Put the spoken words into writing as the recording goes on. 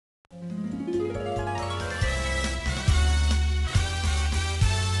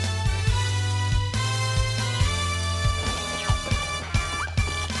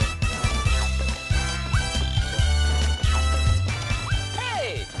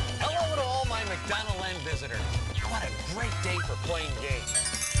great day for playing games.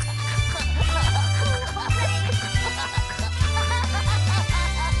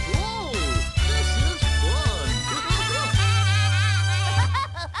 Whoa! This is fun!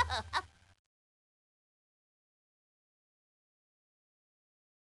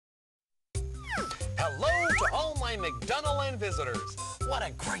 Hello to all my McDonaldland visitors. What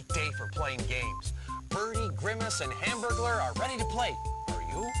a great day for playing games. Birdie, Grimace, and Hamburglar are ready to play. Are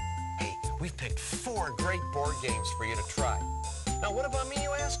you? Hey, we've picked 4 great board games for you to try. Now, what about me,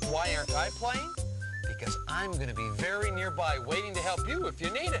 you ask? Why aren't I playing? Because I'm going to be very nearby waiting to help you if you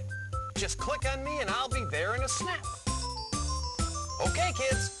need it. Just click on me and I'll be there in a snap. Okay,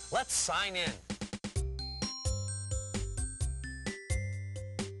 kids, let's sign in.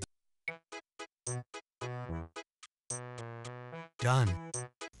 Done.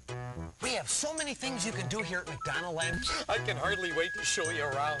 We have so many things you can do here at McDonaldland. I can hardly wait to show you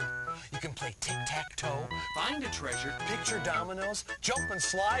around. You can play tic-tac-toe, find a treasure, picture dominoes, jump and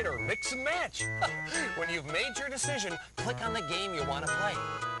slide, or mix and match. When you've made your decision, click on the game you want to play.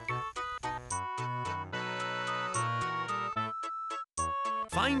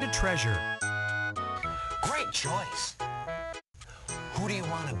 Find a treasure. Great choice. Who do you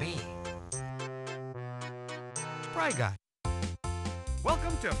want to be? Fry Guy.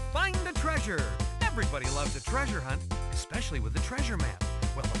 Welcome to Find a Treasure. Everybody loves a treasure hunt, especially with the treasure map.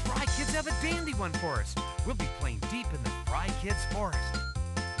 Well, the Fry Kids have a dandy one for us. We'll be playing deep in the Fry Kids forest.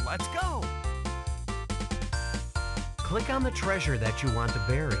 Let's go. Click on the treasure that you want to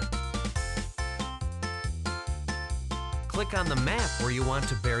bury. Click on the map where you want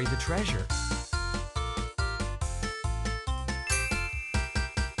to bury the treasure.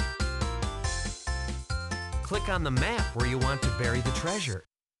 Click on the map where you want to bury the treasure.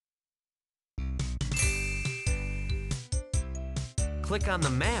 Click on the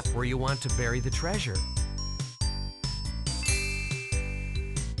map where you want to bury the treasure.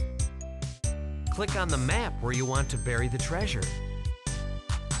 Click on the map where you want to bury the treasure.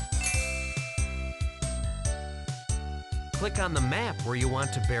 Click on the map where you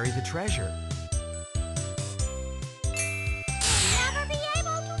want to bury the treasure.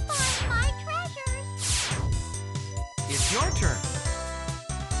 It's your turn.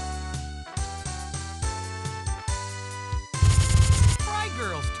 Fry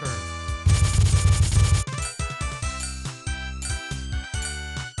Girl's turn.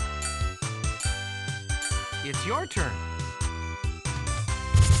 It's your turn.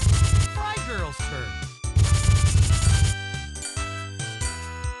 Fry Girl's turn.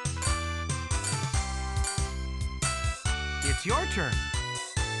 It's your turn.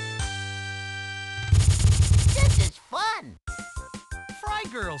 This is fun! Fry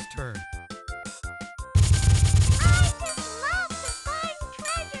Girl's turn. I just love to find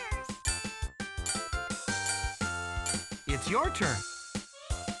treasures! It's your turn.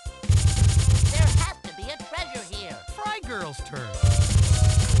 There has to be a treasure here. Fry Girl's turn.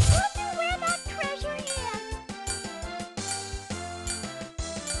 Wonder where that treasure is.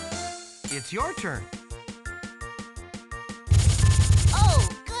 It's your turn. Oh,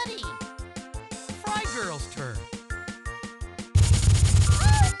 goody! Fry Girl's turn.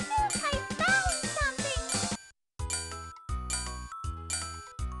 Oh, look, I found something!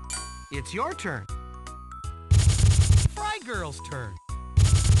 It's your turn. Fry Girl's turn.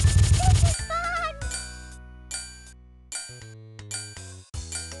 This is fun!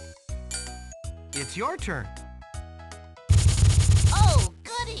 It's your turn. Oh,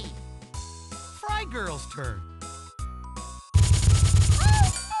 goody! Fry Girl's turn. Oh,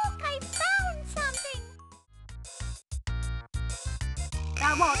 look, I found something!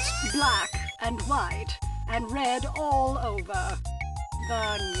 I want black and white and red all over.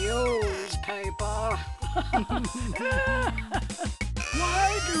 The newspaper.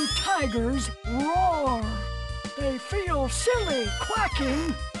 Why do tigers roar? They feel silly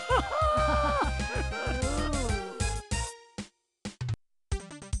quacking.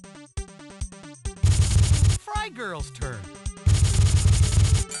 Fry Girl's turn.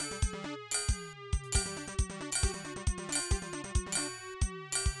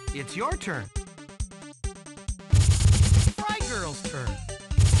 It's your turn. Fry Girl's turn.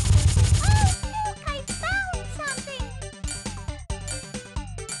 Oh, look, I found something!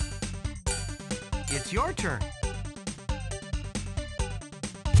 It's your turn.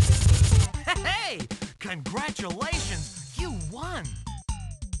 Hey! Congratulations! You won!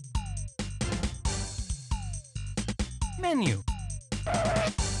 Menu.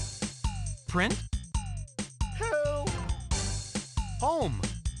 Print. Who? Home.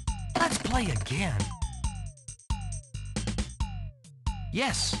 Let's play again.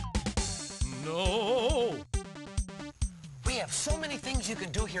 Yes. No. We have so many things you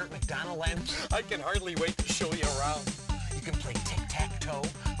can do here at McDonaldland. I can hardly wait to show you around. You can play tic-tac-toe,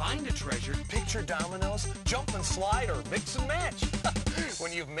 Find a treasure. picture dominoes, jump and slide, or mix and match.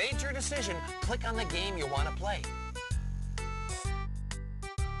 When you've made your decision, click on the game you want to play.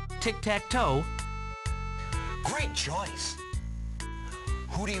 Tic-tac-toe. Great choice.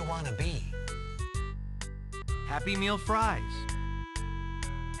 Who do you want to be? Happy Meal fries.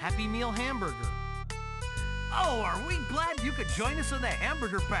 Happy Meal hamburger. Oh, are we glad you could join us in the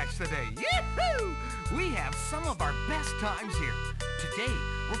hamburger patch today? Yee-hoo! We have some of our best times here. Today,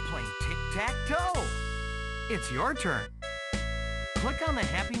 we're playing tic-tac-toe. It's your turn. Click on the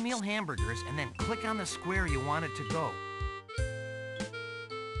Happy Meal hamburgers and then click on the square you want it to go.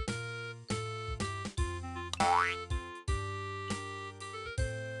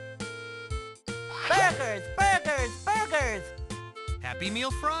 Burgers, burgers, burgers! Happy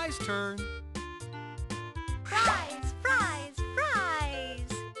Meal fries turn. Fries, fries, fries.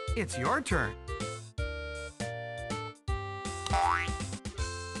 It's your turn.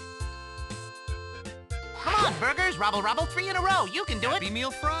 Come on, burgers, rubble, rubble, 3 in a row. You can do Happy it.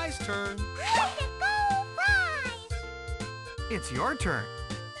 Meal fries turn. Way to go, fries. It's your turn.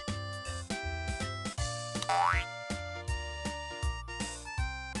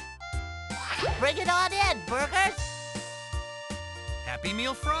 Bring it on in, burgers. Happy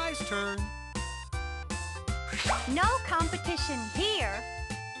Meal fries turn. No competition here.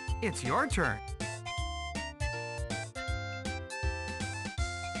 It's your turn.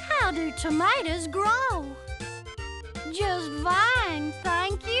 How do tomatoes grow? Just fine,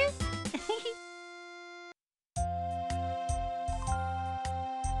 thank you.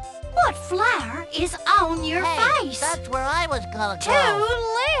 What flower is on your Hey, face? that's where I was gonna Two go.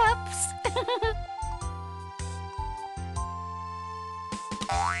 lips.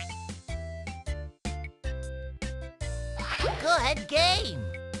 Good game.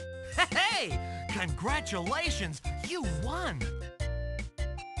 Hey! Congratulations! You won!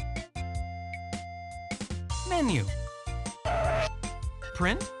 Menu.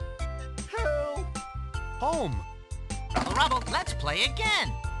 Print. Help. Home. Rubble, rubble, let's play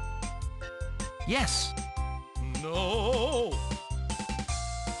again. Yes. No!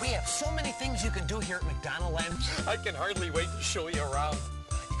 We have so many things you can do here at McDonaldland. I can hardly wait to show you around.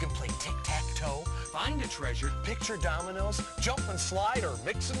 You can play tic-tac-toe, Find a treasure. picture dominoes, jump and slide, or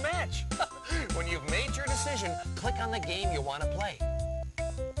mix and match. When you've made your decision, click on the game you want to play.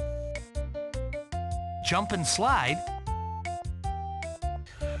 Jump and slide.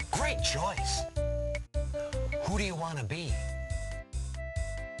 Great choice. Who do you want to be?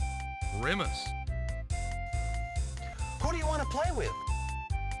 Grimace. Who do you want to play with?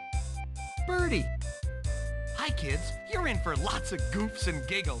 Birdie. Hi, kids. You're in for lots of goofs and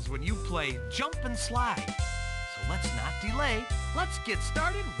giggles when you play Jump and Slide. So let's not delay. Let's get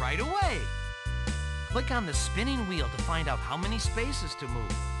started right away. Click on the spinning wheel to find out how many spaces to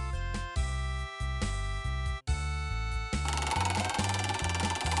move.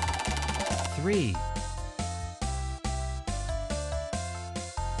 Three.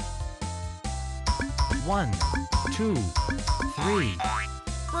 One, two, three.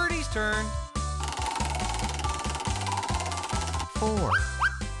 Birdie's turn. Four.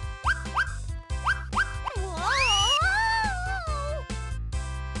 Whoa.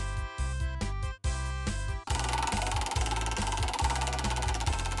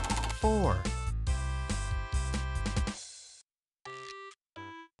 4.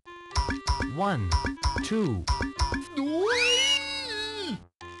 1, 2.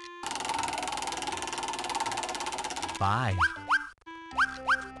 5.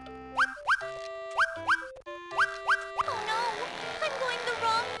 Oh no, I'm going the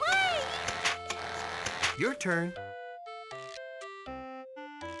wrong way. Your turn.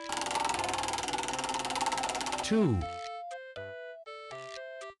 2.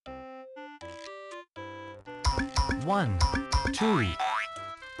 1, 2.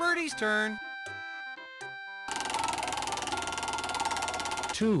 Birdie's turn.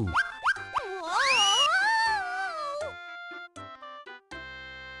 2. Whoa.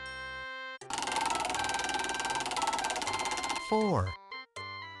 4.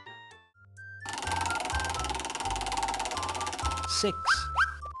 6.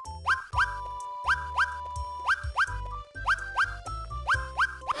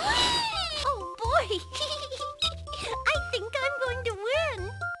 Oh boy. I think I'm going to win.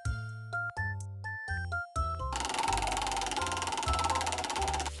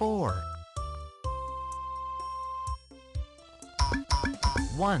 4.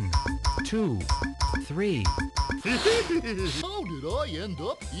 1, 2, 3. How did I end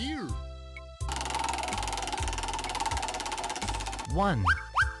up here? 1.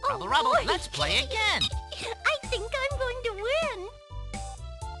 Rubble, rubble, let's play again. I think I'm going to win.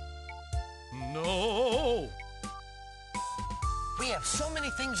 No! We have so many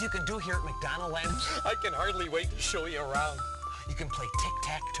things you can do here at McDonaldland. I can hardly wait to show you around. You can play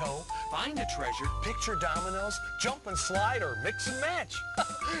tic-tac-toe, Find a treasure. picture dominoes, jump and slide, or mix and match.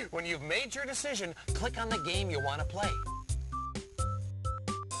 When you've made your decision, click on the game you want to play.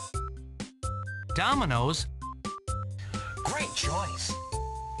 Dominoes. Great choice.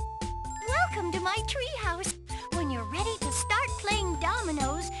 Welcome to my treehouse. When you're ready to start playing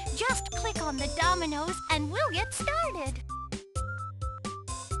dominoes, just click on the dominoes and we'll get started.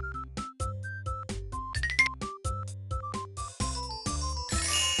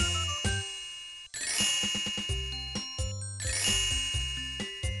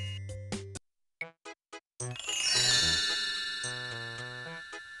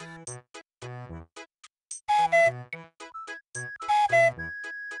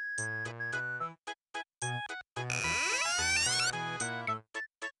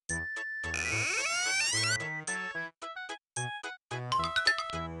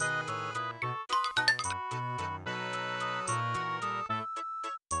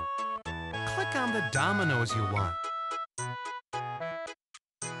 Click on the dominoes you want.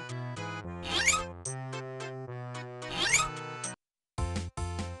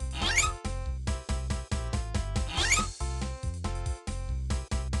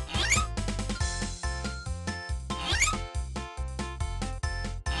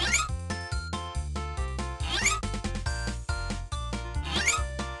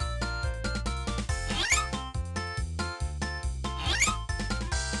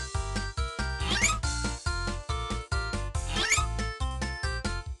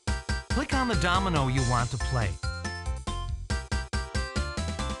 Click on the domino you want to play.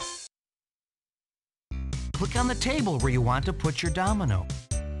 Click on the table where you want to put your domino.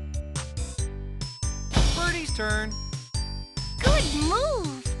 Birdie's turn. Good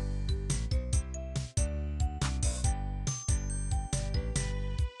move.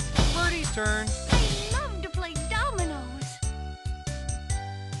 Birdie's turn. I love to play dominoes.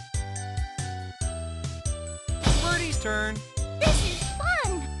 Birdie's turn. This is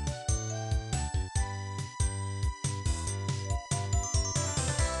fun.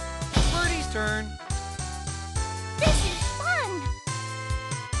 Birdie's turn. This is fun.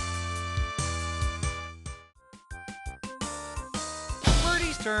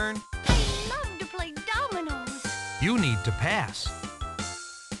 Birdie's turn. I love to play dominoes. You need to pass.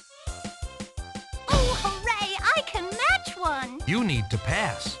 Oh, hooray! I can match one. You need to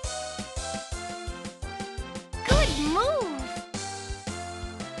pass. Good move.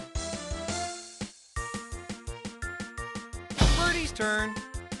 Birdie's turn.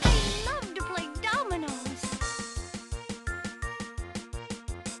 I love to play dominoes.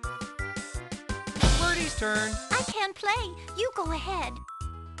 Birdie's turn. I can't play. You go ahead.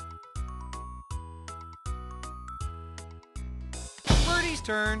 Birdie's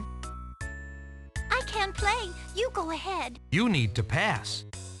turn. I can't play. You go ahead. You need to pass.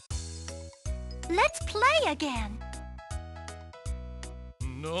 Let's play again.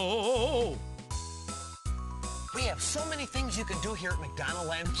 No! We have so many things you can do here at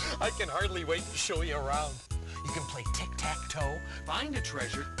McDonaldland. I can hardly wait to show you around. You can play tic-tac-toe, Find a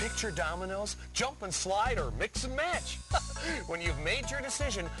treasure. picture dominoes, jump and slide, or mix and match. When you've made your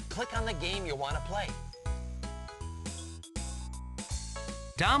decision, click on the game you want to play.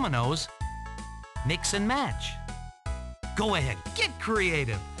 Dominoes. Mix and match. Go ahead, get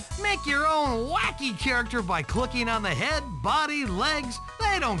creative. Make your own wacky character by clicking on the head, body, legs.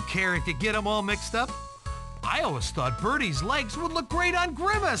 They don't care if you get them all mixed up. I always thought Birdie's legs would look great on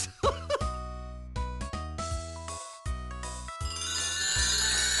Grimace.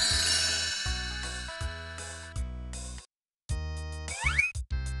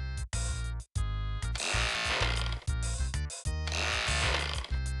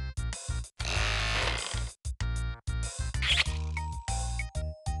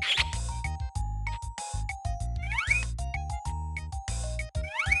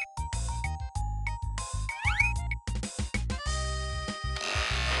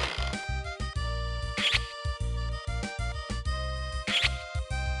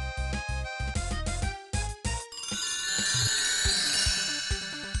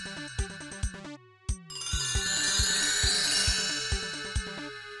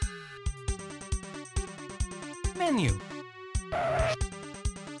 Menu.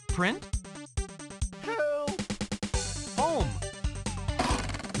 Print. Help! Home.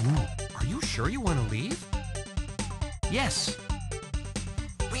 Ooh, are you sure you want to leave? Yes.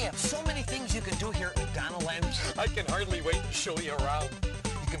 We have so many things you can do here at McDonaldland. I can hardly wait to show you around.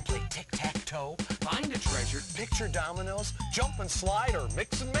 You can play tic-tac-toe, find a treasure, picture dominoes, jump and slide, or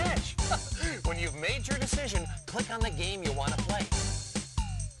mix and match. When you've made your decision, click on the game you want to play.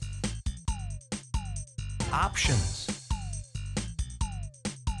 Options.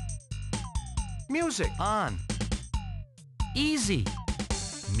 Music on. Easy.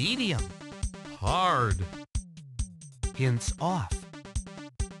 Medium. Hard. Hints off.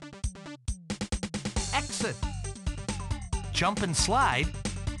 Exit. Jump and slide.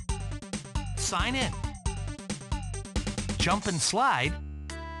 Sign in. Jump and slide.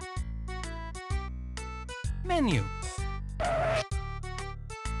 Menu.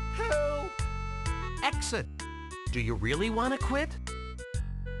 Help! Exit. Do you really want to quit?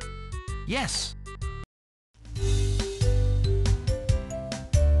 Yes.